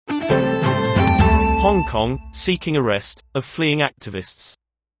Hong Kong, seeking arrest of fleeing activists.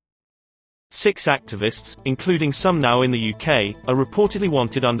 6 activists, including some now in the UK, are reportedly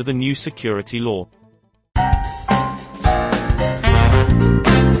wanted under the new security law.